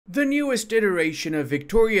The newest iteration of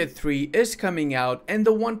Victoria 3 is coming out, and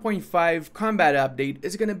the 1.5 combat update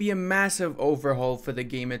is going to be a massive overhaul for the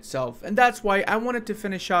game itself, and that's why I wanted to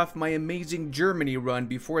finish off my amazing Germany run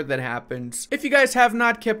before that happens. If you guys have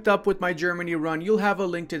not kept up with my Germany run, you'll have a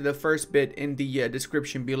link to the first bit in the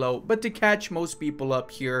description below, but to catch most people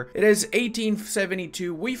up here, it is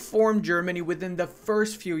 1872. We formed Germany within the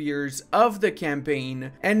first few years of the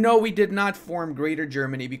campaign, and no, we did not form Greater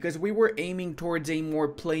Germany because we were aiming towards a more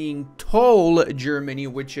playing Toll Germany,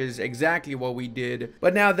 which is exactly what we did.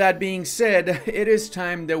 But now that being said, it is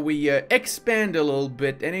time that we expand a little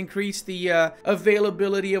bit and increase the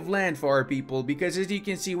availability of land for our people, because as you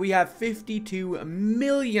can see, we have 52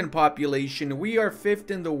 million population. We are 5th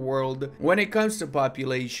in the world when it comes to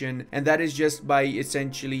population, and that is just by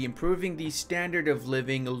essentially improving the standard of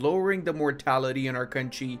living, lowering the mortality in our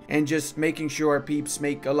country, and just making sure our peeps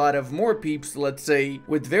make a lot of more peeps, let's say,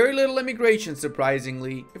 with very little immigration,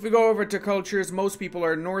 surprisingly. If we go over to cultures, most people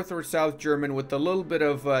are North or South German with a little bit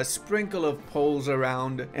of a sprinkle of Poles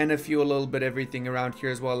around, and a little bit everything around here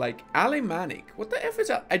as well, like Alemannic. What the F is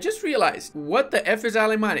that? I just realized. What the F is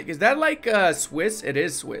Alemannic? Is that like Swiss? It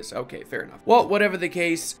is Swiss. Okay, fair enough. Well, whatever the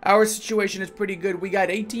case, our situation is pretty good. We got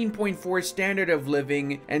 18.4 standard of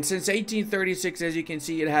living, and since 1836, as you can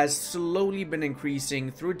see, it has slowly been increasing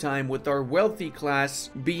through time, with our wealthy class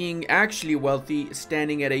being actually wealthy,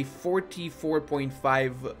 standing at a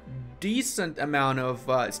 44.5 decent amount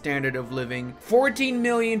of standard of living. 14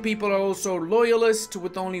 million people are also loyalists,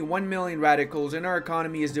 with only 1 million radicals, and our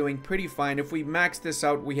economy is doing pretty fine. If we max this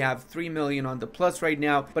out, we have 3 million on the plus right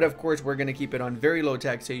now, but of course we're going to keep it on very low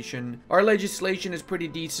taxation. Our legislation is pretty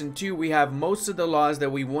decent too. We have most of the laws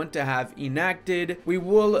that we want to have enacted. We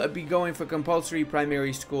will be going for compulsory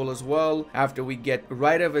primary school as well after we get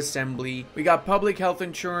right of assembly. We got public health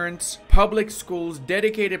insurance, public schools,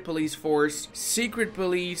 dedicated police force, secret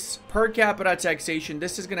police, per capita taxation.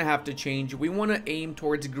 This is going to have to change. We want to aim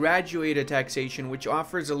towards graduated taxation, which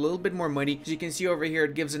offers a little bit more money. As you can see over here,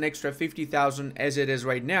 it gives an extra 50,000 as it is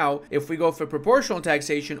right now. If we go for proportional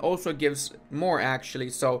taxation, also gives more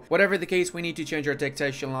actually. So whatever the case, we need to change our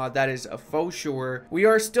taxation law. That is a faux sure. We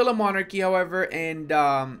are still a monarchy, however, and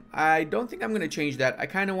I don't think I'm going to change that. I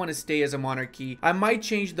kind of want to stay as a monarchy. I might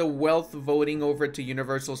change the wealth voting over to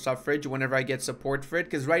universal suffrage whenever I get support for it,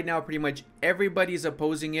 because right now pretty much everybody's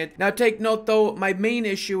opposing it. Now take note though, my main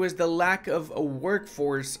issue is the lack of a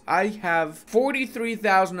workforce. I have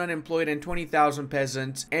 43,000 unemployed and 20,000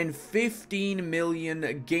 peasants and 15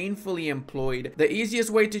 million gainfully employed. The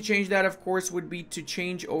easiest way to change that, of course, would be to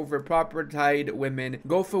change over propertied women,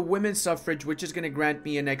 go for women's suffrage, which is going to grant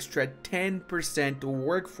me an extra 10%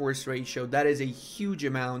 workforce ratio. That is a huge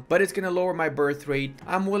amount, but it's going to lower my birth rate.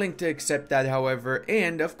 I'm willing to accept that, however,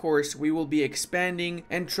 and of course we will be expanding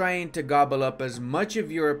and trying to gobble up as much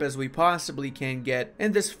of Europe as we possibly can get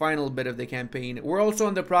in this final bit of the campaign. We're also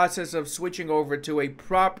in the process of switching over to a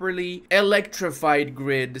properly electrified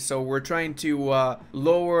grid, so we're trying to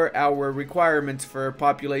lower our requirements for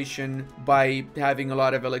population by having a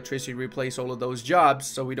lot of electricity replace all of those jobs,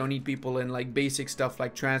 so we don't need people in like basic stuff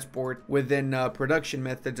like transport within production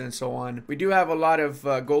methods and so on. We do have a lot of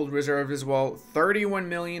gold reserve as well. 31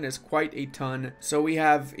 million is quite a ton, so we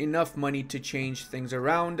have enough money to change things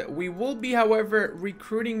around. We will be, however,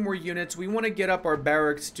 recruiting more units. We want to get up our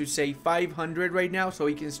barracks to say 500 right now, so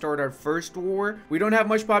we can start our first war. We don't have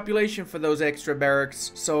much population for those extra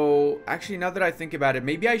barracks, so actually now that I think about it,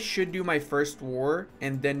 maybe I should do my first war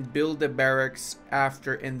and then build the barracks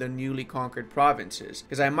after in the newly conquered provinces,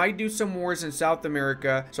 because I might do some wars in South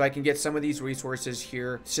America so I can get some of these resources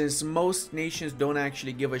here, since most nations don't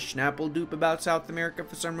actually give a schnappeldoop about South America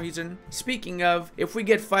for some reason. Speaking of, if we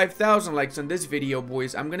get 5,000 likes on this video,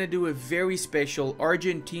 boys, I'm gonna do a very special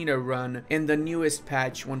Argentina run in the newest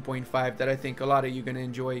patch 1.5 that I think a lot of you are gonna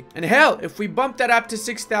enjoy. And hell, if we bump that up to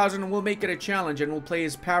 6,000, we'll make it a challenge and we'll play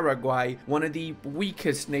as Paraguay, one of the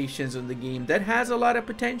weakest nations in the game that has a lot of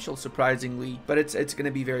potential, surprisingly, but it's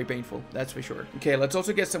gonna be very painful, that's for sure. Okay, let's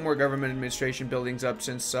also get some more government administration buildings up,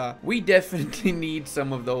 since we definitely need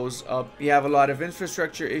some of those up. We have a lot of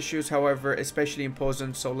infrastructure issues, however, especially in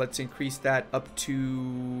Posen, so let's increase that up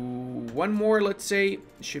to 1 more, let's say.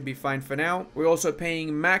 Should be fine for now. We're also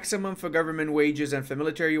paying maximum for government wages and for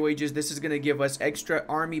military wages. This is going to give us extra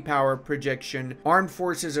army power projection, armed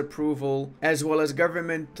forces approval, as well as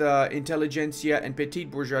government intelligentsia and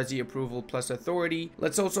petite bourgeoisie approval plus authority.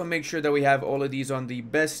 Let's also make sure that we have all of these on the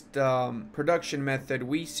best production method.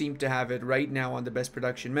 We seem to have it right now on the best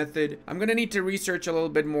production method. I'm going to need to research a little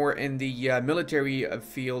bit more in the military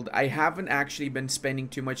field. I haven't actually been spending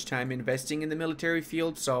too much time investing in the military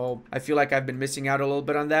field, so I feel like I've been missing out a little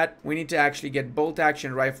bit on that. We need to actually get bolt action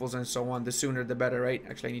action rifles and so on, the sooner the better, right?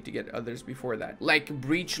 Actually, I need to get others before that. Like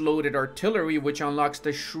breech-loaded artillery, which unlocks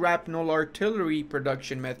the shrapnel artillery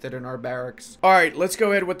production method in our barracks. All right, let's go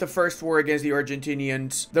ahead with the first war against the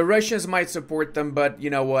Argentinians. The Russians might support them, but you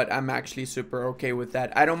know what? I'm actually super okay with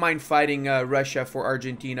that. I don't mind fighting Russia for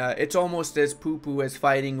Argentina. It's almost as poo-poo as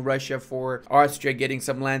fighting Russia for Austria, getting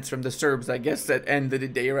some lands from the Serbs, I guess, at the end of the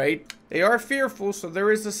day, right? They are fearful, so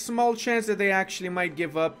there is a small chance that they actually might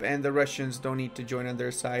give up and the Russians don't need to join on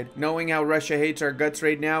their side. Knowing how Russia hates our guts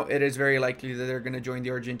right now, it is very likely that they're going to join the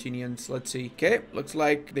Argentinians. Let's see. Okay, looks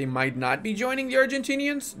like they might not be joining the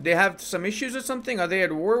Argentinians. They have some issues or something. Are they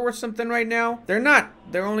at war or something right now? They're not.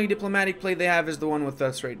 Their only diplomatic play they have is the one with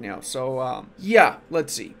us right now. So, yeah,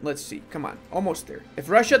 let's see. Let's see. Come on. Almost there. If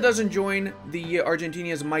Russia doesn't join, the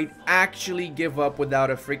Argentinians might actually give up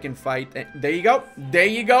without a freaking fight. There you go. There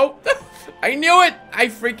you go. I knew it! I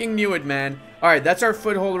freaking knew it, man. Alright, that's our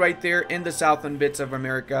foothold right there in the southern bits of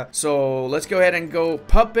America. So let's go ahead and go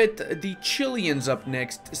puppet the Chileans up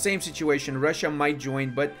next. Same situation. Russia might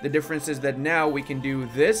join, but the difference is that now we can do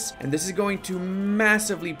this. And this is going to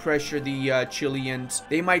massively pressure the Chileans.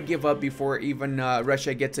 They might give up before even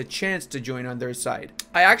Russia gets a chance to join on their side.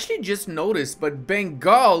 I actually just noticed, but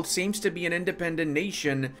Bengal seems to be an independent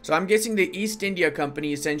nation. So I'm guessing the East India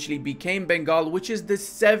Company essentially became Bengal, which is the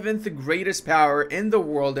 7th greatest power in the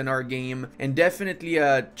world in our game. And definitely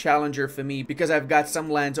a challenger for me because I've got some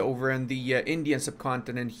lands over in the Indian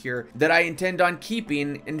subcontinent here that I intend on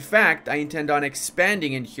keeping. In fact, I intend on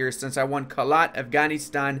expanding in here since I want Kalat,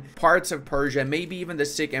 Afghanistan, parts of Persia, maybe even the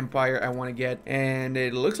Sikh Empire I want to get. And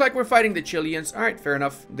it looks like we're fighting the Chileans. All right, fair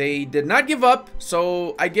enough. They did not give up.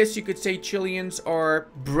 So I guess you could say Chileans are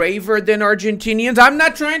braver than Argentinians. I'm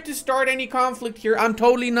not trying to start any conflict here. I'm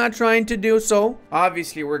totally not trying to do so.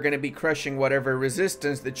 Obviously, we're going to be crushing whatever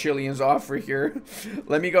resistance the Chileans offer here.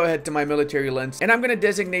 Let me go ahead to my military lens and I'm going to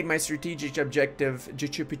designate my strategic objective.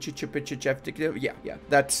 Yeah,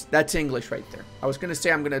 that's English right there. I was going to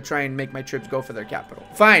say I'm going to try and make my troops go for their capital.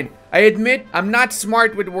 Fine. I admit I'm not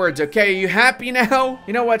smart with words, okay? Are you happy now?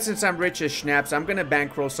 You know what? Since I'm rich as schnapps, I'm going to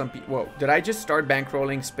bankroll some people. Whoa, did I just start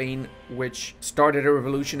bankrolling Spain, which started a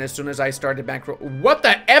revolution as soon as I started bankroll? What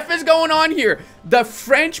the F is going on here? The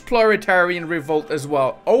French proletarian revolt as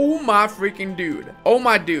well. Oh my freaking dude. Oh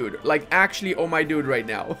my dude. Like actually, oh my dude right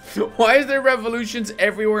now. Why is there revolutions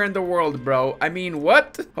everywhere in the world, bro? I mean,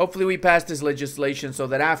 what? Hopefully we pass this legislation so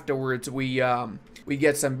that afterwards we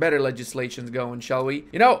get some better legislations going, shall we?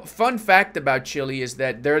 You know, fun fact about Chile is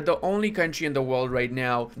that they're the only country in the world right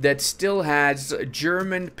now that still has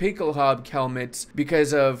German Pickelhaube helmets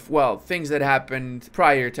because of, well, things that happened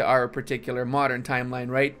prior to our particular modern timeline,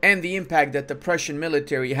 right? And the impact that the Prussian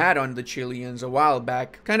military had on the Chileans a while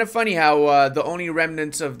back. Kind of funny how the only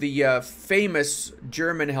remnants of the famous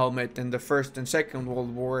German helmet in the First and Second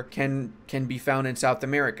World War can be found in South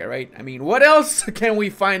America, right? I mean, what else can we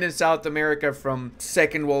find in South America from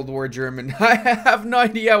Second World War German? I have no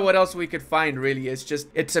idea what else we could find, really.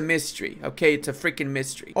 It's a mystery, okay? It's a freaking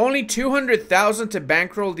mystery. Only 200,000 to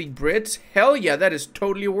bankroll the Brits? Hell yeah, that is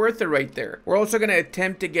totally worth it right there. We're also going to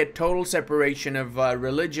attempt to get total separation of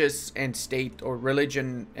religious and state, or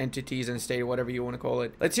religion entities and state, whatever you want to call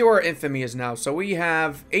it. Let's see where our infamy is now. So we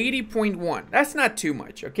have 80.1. That's not too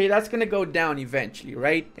much, okay? That's going to go down eventually,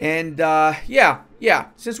 right? And, yeah,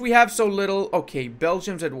 since we have so little... Okay,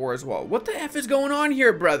 Belgium's at war as well. What the F is going on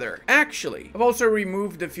here, brother? Actually, I've also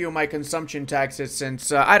removed a few of my consumption taxes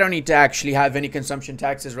since I don't need to actually have any consumption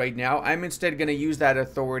taxes right now. I'm instead going to use that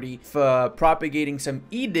authority for propagating some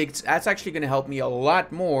edicts. That's actually going to help me a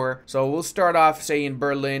lot more. So we'll start off, say, in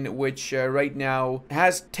Berlin, which right now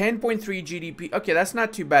has 10.3 GDP. Okay, that's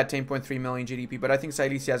not too bad, 10.3 million GDP, but I think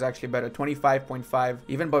Silesia is actually better, 25.5.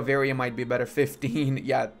 Even Bavaria might be better, 15.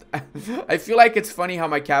 Yeah, I feel like it's funny how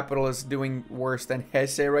my capital is doing worse than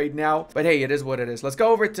Hesse right now, but hey, it is what it is. Let's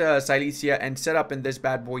go over to Silesia and set up in this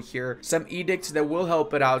bad boy here some edicts that will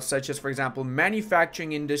help it out, such as, for example,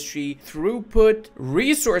 manufacturing industry throughput,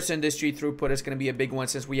 resource industry throughput is going to be a big one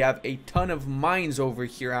since we have a ton of mines over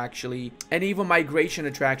here actually, and even migration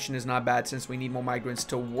attraction is not bad since we need more migrants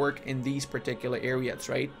to work in these particular areas,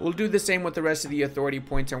 right? We'll do the same with the rest of the authority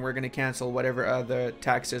points, and we're going to cancel whatever other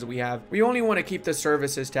taxes we have. We only want to keep the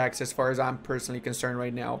services tax as far as I'm personally concerned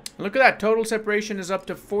right now. Look at that, total separation is up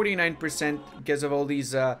to 49% because of all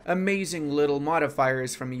these amazing little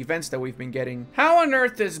modifiers from events that we've been getting. How on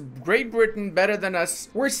earth is Great Britain better than us?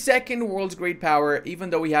 We're second world's great power, even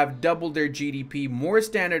though we have doubled their GDP, more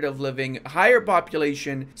standard of living, higher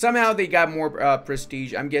population. Somehow they got more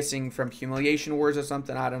prestige. I'm guessing from humiliation wars or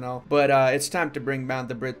something, I don't know. But it's time to bring down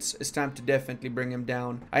the Brits. It's time to definitely bring them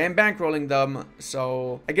down. I am bankrolling them,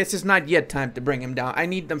 so I guess it's not yet time to bring them down. I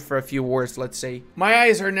need them for a few wars, let's say. My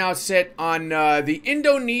eyes are now set on the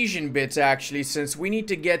Indonesian bits, actually, since we need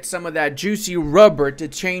to get some of that juicy rubber to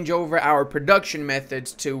change over our production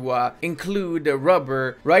methods to include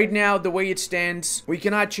rubber. Right now, the way it stands, we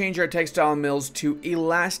cannot change our textile mills to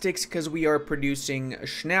elastics because we are producing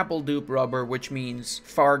Schnappeldupe rubber, which means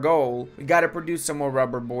Fargo. We gotta produce some more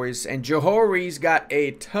rubber, boys. And Johori's got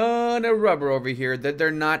a ton of rubber over here that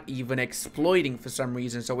they're not even exploiting for some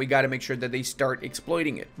reason, so we gotta make sure that they start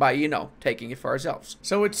exploiting it by, you know, taking it for ourselves.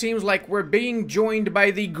 So it seems like we're being joined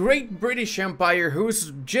by the Great British Empire,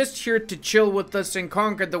 who's just here to chill with us and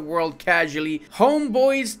conquer the world casually.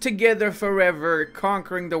 Homeboys together forever,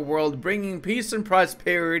 conquering the world, bringing peace and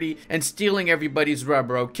prosperity, and stealing everybody's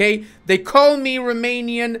rubber, okay? They call me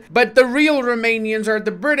Romanian, but the real Romanians are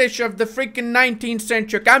the British of the freaking 19th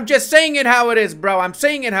century. I'm just saying it how it is, bro. I'm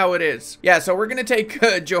saying it how it is. Yeah, so we're gonna take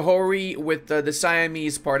Johori with the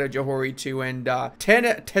Siamese part of Johori too, and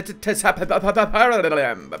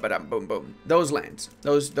boom, boom. Those lands.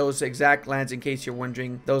 Those exact lands, in case you're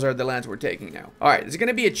wondering, those are the lands we're taking now. Alright, it's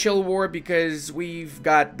gonna be a chill war because we've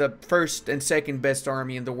got the first and second best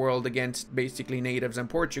army in the world against basically natives and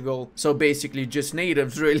Portugal. So basically just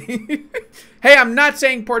natives, really. Hey, I'm not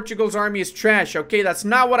saying Portugal's army is trash, okay? That's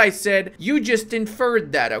not what I said. You just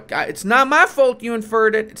inferred that, okay? It's not my fault you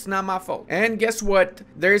inferred it. It's not my fault. And guess what?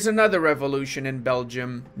 There's another revolution in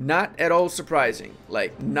Belgium. Not at all surprising.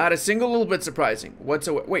 Like, not a single little bit surprising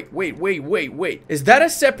whatsoever. Wait. Is that a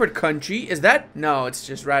separate country? Is that? No, it's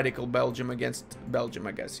just radical Belgium against Belgium,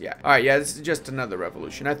 I guess. Yeah. All right, yeah, this is just another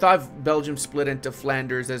revolution. I thought Belgium split into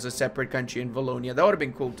Flanders as a separate country in Wallonia. That would have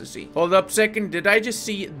been cool to see. Hold up a second. Did I just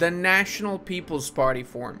see the National People's Party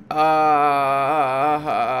form?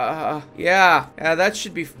 Yeah,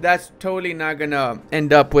 that's totally not gonna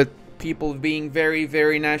end up with people being very,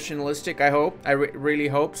 very nationalistic, I hope. I really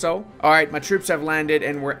hope so. Alright, my troops have landed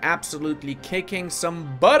and we're absolutely kicking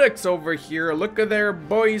some buttocks over here. Look at their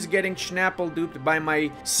boys getting schnappel-duped by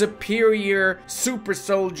my superior super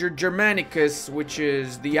soldier Germanicus, which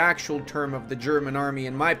is the actual term of the German army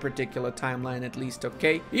in my particular timeline, at least,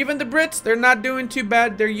 okay? Even the Brits, they're not doing too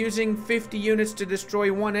bad. They're using 50 units to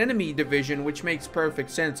destroy one enemy division, which makes perfect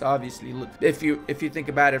sense, obviously, if you think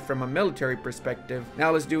about it from a military perspective. Now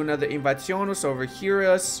let's do another Invasiones over here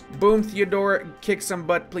us. Boom, Theodore, kick some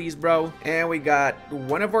butt, please, bro. And we got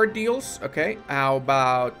one of our deals. Okay, how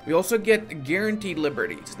about we also get guaranteed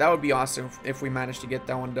liberties? That would be awesome if we manage to get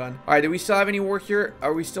that one done. All right, do we still have any war here?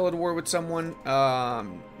 Are we still at war with someone?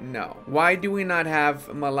 No. Why do we not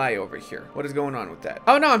have Malay over here? What is going on with that?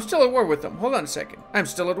 Oh, no, I'm still at war with them. Hold on a second. I'm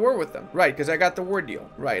still at war with them. Right, because I got the war deal.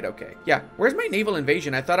 Right, okay. Yeah, where's my naval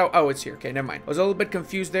invasion? I thought, oh, it's here. Okay, never mind. I was a little bit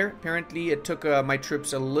confused there. Apparently, it took my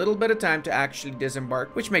troops a little bit of time to actually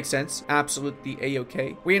disembark, which makes sense. Absolutely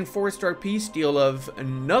a-okay. We enforced our peace deal of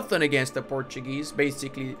nothing against the Portuguese.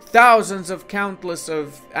 Basically, thousands of countless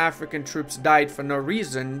of African troops died for no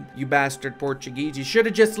reason, you bastard Portuguese. You should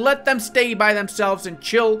have just let them stay by themselves and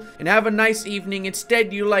chill and have a nice evening.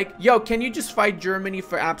 Instead, you like, yo, can you just fight Germany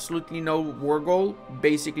for absolutely no war goal?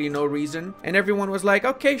 Basically no reason. And everyone was like,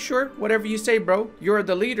 okay, sure, whatever you say, bro. You're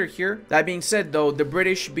the leader here. That being said, though, the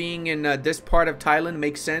British being in this part of Thailand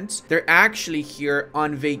makes sense. They're actually here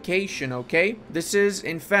on vacation, okay? This is,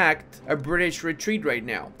 in fact, a British retreat right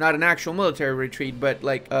now. Not an actual military retreat, but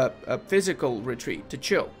like a physical retreat to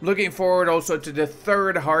chill. Looking forward also to the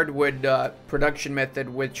third hardwood production method,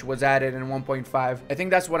 which was added in 1.5. I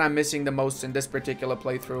think that's what I'm missing the most in this particular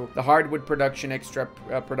playthrough. The hardwood production extra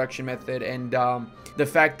production method, and the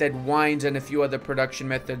fact that wines and a few other production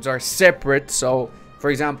methods are separate. So for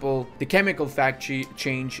example, the chemical factory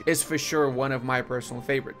change is for sure one of my personal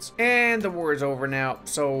favorites. And the war is over now.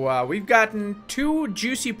 So we've gotten 2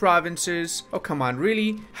 juicy provinces. Oh, come on,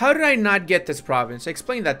 really? How did I not get this province?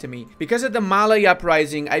 Explain that to me. Because of the Malay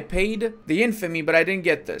uprising, I paid the infamy, but I didn't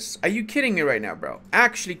get this. Are you kidding me right now, bro?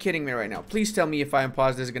 Actually kidding me right now. Please tell me if I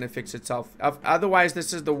unpause, this is going to fix itself. Otherwise,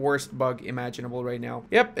 this is the worst bug imaginable right now.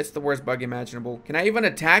 Yep, it's the worst bug imaginable. Can I even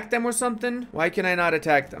attack them or something? Why can I not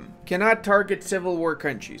attack them? Cannot target civil war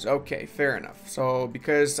countries. Okay, fair enough. So,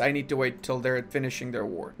 because I need to wait till they're finishing their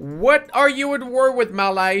war. What are you at war with,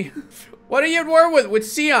 Malay? What are you at war with? With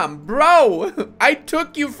Siam? Bro, I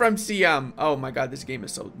took you from Siam. Oh my god, this game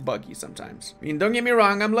is so buggy sometimes. I mean, don't get me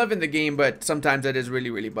wrong, I'm loving the game, but sometimes it is really,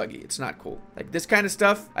 really buggy. It's not cool. Like, this kind of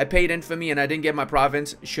stuff, I paid infamy and I didn't get my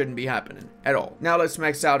province, shouldn't be happening at all. Now let's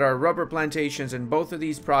max out our rubber plantations in both of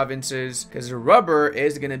these provinces, because rubber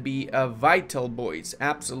is gonna be a vital, boys.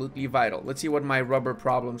 Absolutely vital. Let's see what my rubber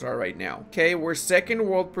problems are right now. Okay, we're second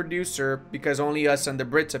world producer because only us and the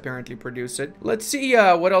Brits apparently produce it. Let's see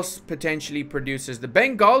what else potentially produces. The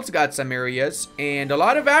Bengals got some areas, and a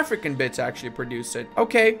lot of African bits actually produce it.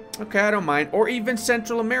 Okay, I don't mind. Or even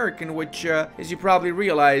Central American, which, as you probably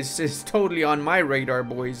realize, is totally on my radar,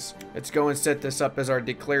 boys. Let's go and set this up as our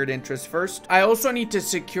declared interest first. I also need to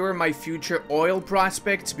secure my future oil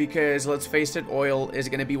prospects because, let's face it, oil is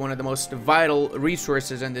going to be one of the most vital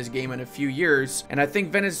resources in this game in a few years. And I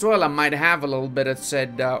think Venezuela might have a little bit of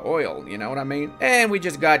said oil, you know what I mean? And we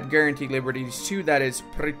just got guaranteed liberties too. That is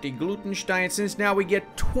pretty Glutenstein, since now we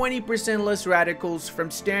get 20% less radicals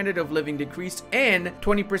from standard of living decrease and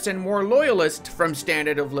 20% more loyalists from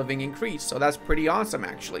standard of living increase. So that's pretty awesome,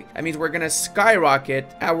 actually. That means we're going to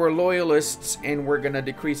skyrocket our loyalists and we're going to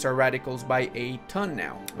decrease our radicals by a ton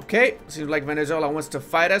now. Okay, seems like Venezuela wants to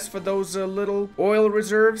fight us for those little oil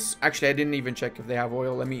reserves. Actually, I didn't even check if they have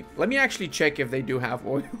oil. Let me actually check if they do have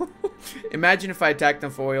oil. Imagine if I attack them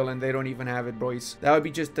for oil and they don't even have it, boys. That would be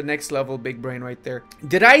just the next level big brain right there.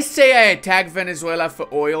 Did I say I attacked Venezuela for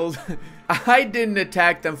oil? I didn't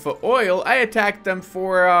attack them for oil. I attacked them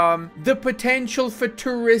for the potential for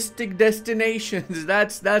touristic destinations.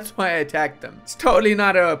 That's why I attacked them. It's totally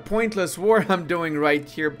not a pointless war I'm doing right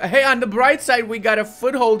here. Hey, on the bright side, we got a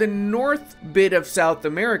foothold in north bit of South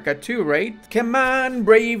America too, right? Come on,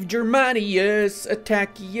 brave Germanius,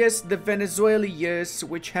 attack yes the Venezuelius,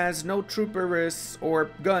 which has no troopers or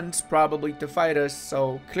guns probably to fight us.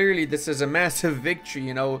 So clearly this is a massive victory,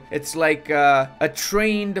 you know. It's like a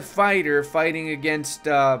trained fighter fighting against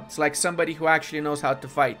it's like somebody who actually knows how to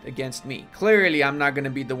fight against me. Clearly I'm not gonna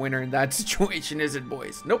be the winner in that situation, is it,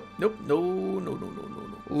 boys? Nope, no.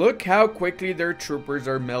 Look how quickly their troopers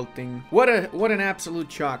are melting. What an absolute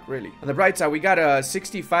shock, really. On the bright side, we got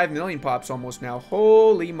 65 million pops almost now.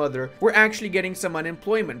 Holy mother. We're actually getting some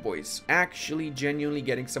unemployment, boys. Actually genuinely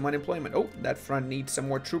getting some unemployment. Oh, that front needs some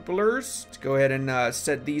more troopers. Let's go ahead and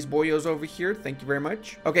set these boyos over here. Thank you very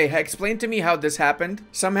much. Okay, explain to me how this happened.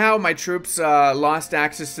 Somehow my troops lost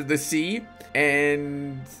access to the sea.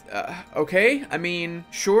 And, okay, I mean,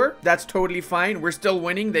 sure, that's totally fine. We're still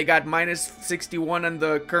winning. They got minus 61 on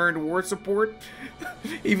the current war support,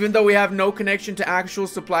 even though we have no connection to actual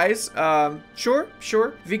supplies.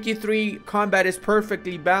 Sure. Vicky 3 combat is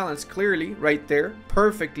perfectly balanced, clearly, right there.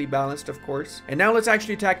 Perfectly balanced, of course. And now let's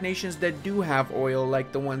actually attack nations that do have oil,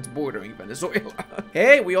 like the ones bordering Venezuela.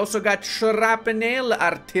 Hey, we also got shrapnel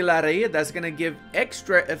artillery. That's gonna give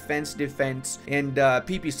extra offense defense and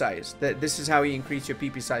PP size. This is how you increase your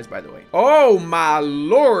PP size, by the way. Oh my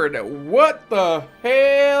lord, what the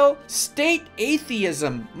hell? State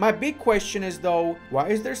atheism. My big question is, though, why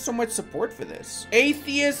is there so much support for this?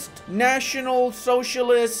 Atheist, National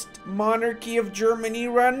Socialist, Monarchy of Germany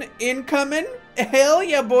run incoming? Hell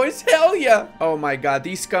yeah, boys, hell yeah. Oh my god,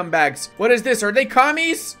 these scumbags. What is this? Are they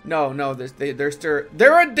commies? No,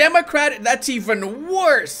 they're a democratic. That's even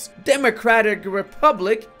worse. Democratic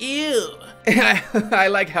Republic. Ew. I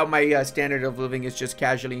like how my standard of living is just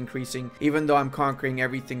casually increasing, even though I'm conquering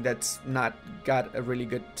everything that's not got a really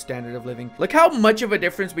good standard of living. Look how much of a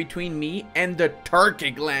difference between me and the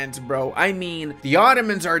Turkic lands, bro. I mean, the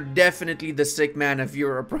Ottomans are definitely the sick man of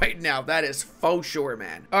Europe right now. That is faux sure,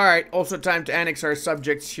 man. All right, also time to annex our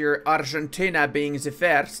subjects here, Argentina being the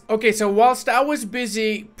first. Okay, so whilst I was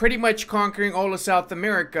busy pretty much conquering all of South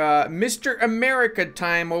America, Mr. America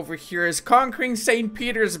time over here is conquering St.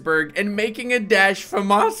 Petersburg and making a dash for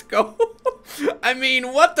Moscow. I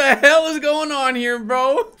mean, what the hell is going on here,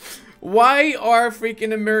 bro? Why are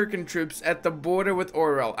freaking American troops at the border with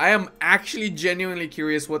Orwell? I am actually genuinely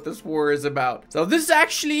curious what this war is about. So this is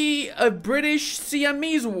actually a British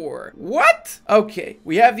Siamese war. What? Okay,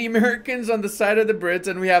 we have the Americans on the side of the Brits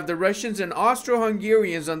and we have the Russians and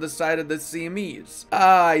Austro-Hungarians on the side of the Siamese.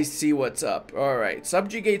 I see what's up. All right,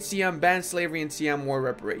 subjugate Siam, ban slavery, and Siam war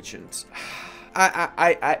reparations.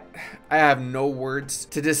 I have no words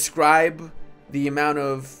to describe the amount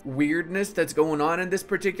of weirdness that's going on in this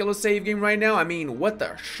particular save game right now. I mean, what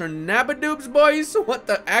the schnabadoobs, boys? What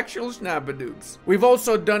the actual schnabadoobs? We've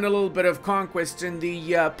also done a little bit of conquest in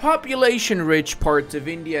the population-rich parts of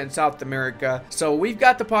India and South America. So we've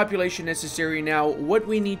got the population necessary now. What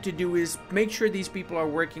we need to do is make sure these people are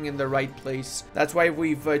working in the right place. That's why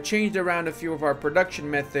we've changed around a few of our production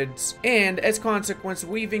methods. And as a consequence,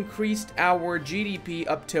 we've increased our GDP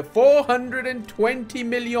up to 420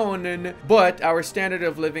 million. But our standard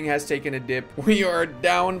of living has taken a dip. We are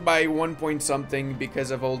down by 1 point something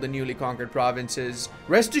because of all the newly conquered provinces.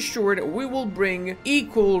 Rest assured, we will bring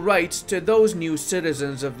equal rights to those new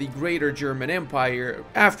citizens of the greater German Empire.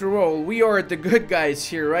 After all, we are the good guys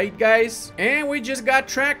here, right guys? And we just got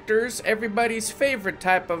tractors, everybody's favorite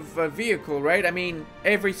type of vehicle, right? I mean,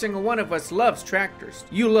 every single one of us loves tractors.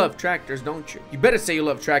 You love tractors, don't you? You better say you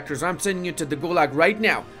love tractors. I'm sending you to the gulag right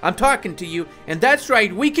now. I'm talking to you, and that's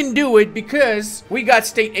right, we can do it because we got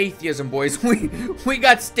state atheism, boys. We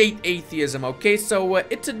got state atheism, okay? So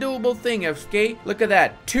it's a doable thing, okay? Look at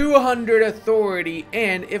that. 200 authority,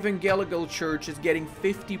 and Evangelical Church is getting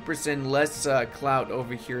 50% less clout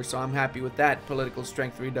over here, so I'm happy with that political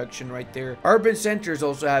strength reduction right there. Urban centers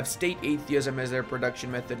also have state atheism as their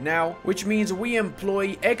production method now, which means we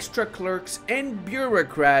employ extra clerks and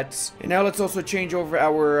bureaucrats. And now let's also change over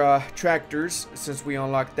our tractors since we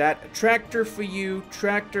unlocked that. Tractor for you,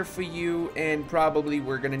 and probably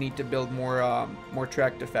we're gonna need to build more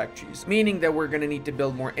tractor factories, meaning that we're gonna need to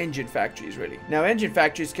build more engine factories, really. Now, engine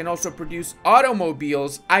factories can also produce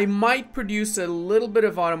automobiles. I might produce a little bit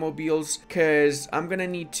of automobiles because I'm gonna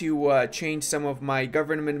need to change some of my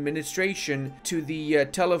government administration to the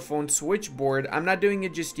telephone switchboard. I'm not doing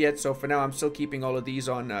it just yet, so for now I'm still keeping all of these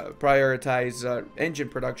on prioritize engine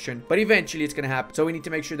production, but eventually it's gonna happen. So we need to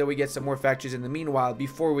make sure that we get some more factories in the meanwhile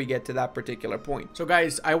before we get to that particular point. So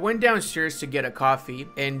guys, I went downstairs to get a coffee,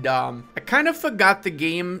 and I kind of forgot the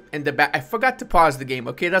game in the back. I forgot to pause the game,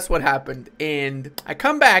 okay? That's what happened. And I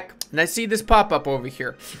come back and I see this pop up over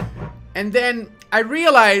here, and then I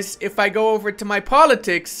realize if I go over to my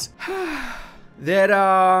politics that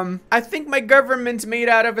I think my government's made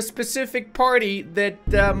out of a specific party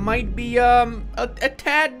that might be a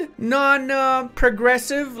tad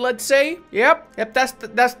non-progressive, let's say. Yep,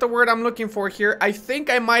 that's the word I'm looking for here. I think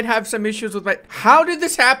I might have some issues with my... How did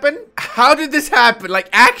this happen? How did this happen? Like,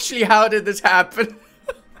 actually, how did this happen?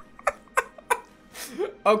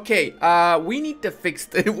 Okay, we need to fix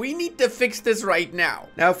this. We need to fix this right now.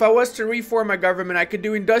 Now, if I was to reform my government, I could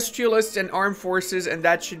do industrialists and armed forces, and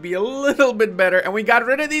that should be a little bit better. And we got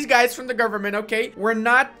rid of these guys from the government, okay? We're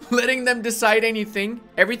not letting them decide anything.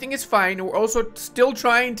 Everything is fine. We're also still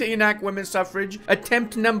trying to enact women's suffrage.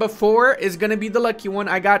 Attempt number 4 is gonna be the lucky one.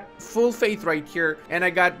 I got full faith right here, and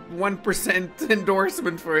I got 1%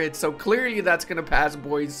 endorsement for it. So clearly that's gonna pass,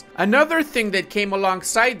 boys. Another thing that came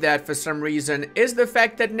alongside that for some reason is the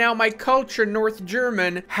fact that now my culture, North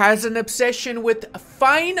German, has an obsession with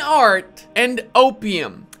fine art and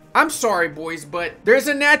opium. I'm sorry, boys, but there's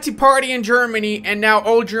a Nazi party in Germany, and now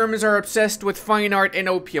all Germans are obsessed with fine art and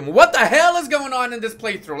opium. What the hell is going on in this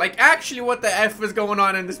playthrough? Like, actually, what the F is going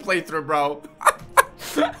on in this playthrough, bro?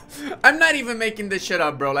 I'm not even making this shit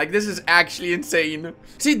up, bro. Like, this is actually insane.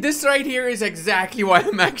 See, this right here is exactly why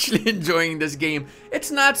I'm actually enjoying this game.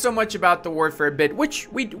 It's not so much about the warfare bit, which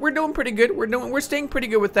we're doing pretty good. We're staying pretty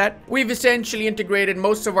good with that. We've essentially integrated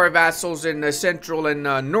most of our vassals in the central and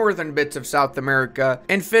northern bits of South America,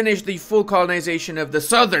 and finished the full colonization of the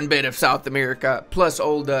southern bit of South America, plus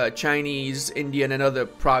all the Chinese, Indian, and other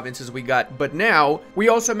provinces we got. But now we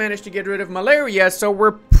also managed to get rid of malaria, so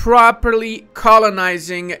we're properly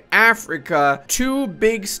colonizing Africa. 2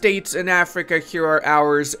 big states in Africa here are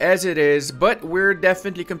ours as it is, but we're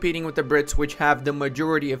definitely competing with the Brits, which have the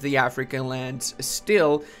majority of the African lands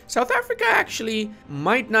still. South Africa actually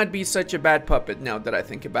might not be such a bad puppet now that I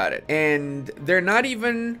think about it. And they're not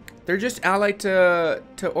even... They're just allied to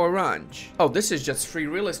Orange. Oh, this is just free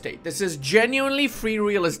real estate. This is genuinely free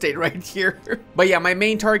real estate right here. But yeah, my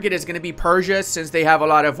main target is going to be Persia, since they have a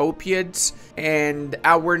lot of opiates. And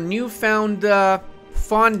our newfound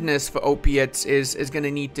fondness for opiates is going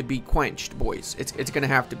to need to be quenched, boys. It's going to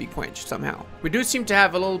have to be quenched somehow. We do seem to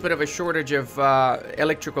have a little bit of a shortage of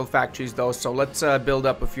electrical factories, though, so let's build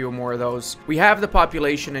up a few more of those. We have the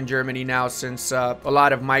population in Germany now, since a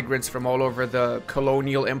lot of migrants from all over the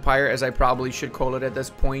colonial empire, as I probably should call it at this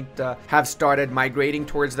point, have started migrating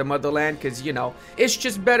towards the motherland, because, you know, it's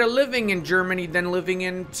just better living in Germany than living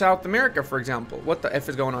in South America, for example. What the F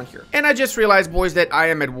is going on here? And I just realized, boys, that I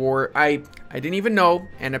am at war. I didn't even know,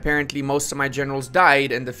 and apparently most of my generals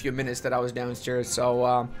died in the few minutes that I was downstairs,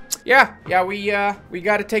 so Yeah, we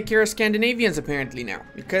gotta take care of Scandinavians apparently now,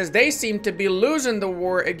 because they seem to be losing the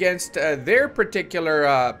war against their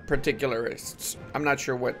particular particularists. I'm not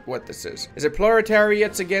sure what this is. Is it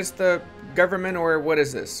proletariats against the government, or what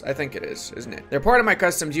is this? I think it is, isn't it? They're part of my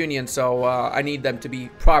customs union, so I need them to be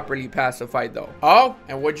properly pacified though. Oh,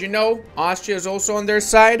 and what'd you know? Austria is also on their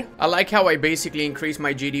side. I like how I basically increased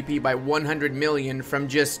my GDP by 100 million from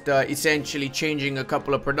just essentially changing a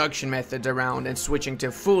couple of production methods around and switching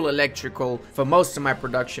to full electrical for most of my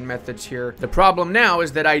production methods here. The problem now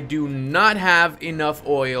is that I do not have enough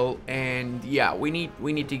oil, and yeah, we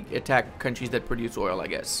need to attack countries that produce oil, I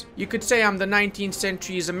guess. You could say I'm the 19th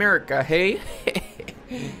century's America, hey?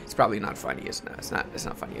 It's probably not funny, isn't it? It's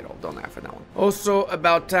not funny at all. Don't laugh at that one. Also,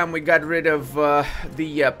 about time we got rid of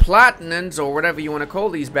the Platinans, or whatever you want to call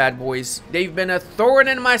these bad boys. They've been a thorn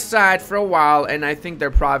in my side for a while, and I think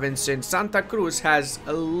their province in Santa Cruz has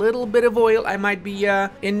a little bit of oil I might be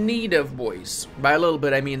in need of, boys. By a little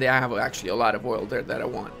bit, I mean they have actually a lot of oil there that I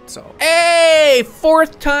want, so. Hey!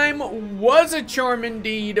 Fourth time was a charm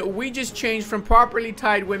indeed. We just changed from properly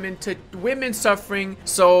tied women to women suffering,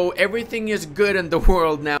 so everything is good in the world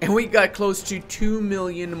now, and we got close to 2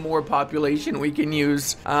 million more population we can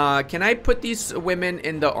use. Can I put these women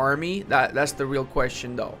in the army? That's the real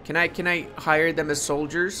question though. Can I hire them as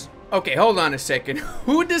soldiers? Okay, hold on a second.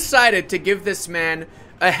 Who decided to give this man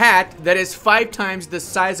a hat that is 5 times the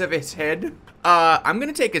size of his head? I'm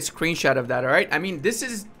gonna take a screenshot of that, all right? I mean, this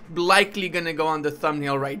is likely gonna go on the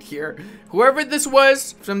thumbnail right here. Whoever this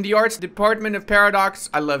was from the arts department of Paradox,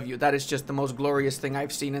 I love you. That is just the most glorious thing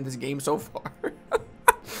I've seen in this game so far.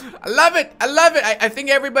 I love it. I love it. I think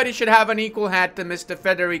everybody should have an equal hat to Mr.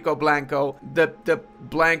 Federico Blanco, the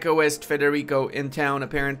Blancoest Federico in town,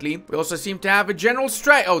 apparently. We also seem to have a general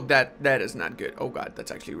strike. Oh, that is not good. Oh god,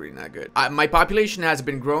 that's actually really not good. My population has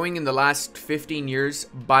been growing in the last 15 years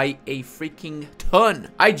by a freaking ton.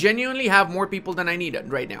 I genuinely have more people than I need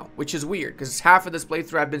right now, which is weird, because half of this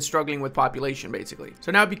playthrough I've been struggling with population, basically.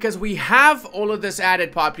 So now, because we have all of this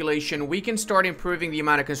added population, we can start improving the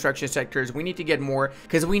amount of construction sectors. We need to get more,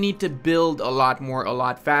 because we need to build a lot more, a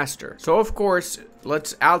lot faster. So, of course,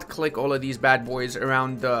 let's alt-click all of these bad boys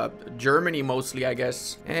around Germany mostly, I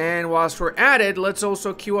guess. And whilst we're at it, let's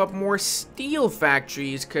also queue up more steel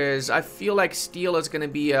factories, because I feel like steel is going to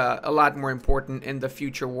be a lot more important in the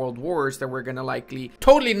future world wars that we're going to likely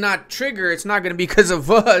totally not trigger. It's not going to be because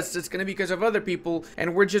of us. It's going to be because of other people,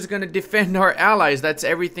 and we're just going to defend our allies. That's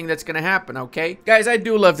everything that's going to happen, okay? Guys, I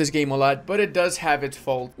do love this game a lot, but it does have its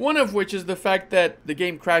fault. One of which is the fact that the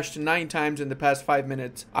game crashed 9 times in the past 5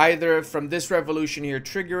 minutes, either from this revolution here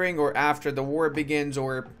triggering, or after the war begins,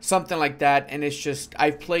 or something like that. And it's just,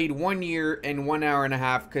 I've played 1 year and 1 hour and a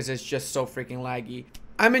half because it's just so freaking laggy.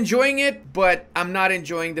 I'm enjoying it, but I'm not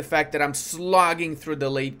enjoying the fact that I'm slogging through the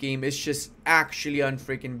late game. It's just actually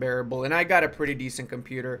unfreaking bearable, and I got a pretty decent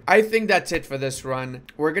computer. I think that's it for this run.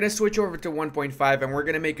 We're gonna switch over to 1.5, and we're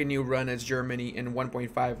gonna make a new run as Germany in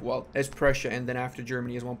 1.5, well, as Prussia, and then after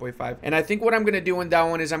Germany is 1.5. And I think what I'm gonna do in that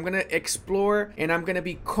one is I'm gonna explore, and I'm gonna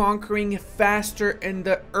be conquering faster in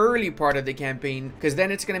the early part of the campaign, because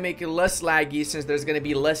then it's gonna make it less laggy, since there's gonna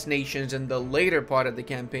be less nations in the later part of the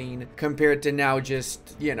campaign compared to now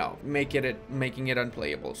just, you know, making it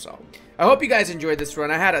unplayable. So I hope you guys enjoyed this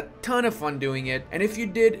run. I had a ton of fun doing it, and if you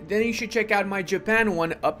did, then you should check out my Japan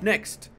one up next.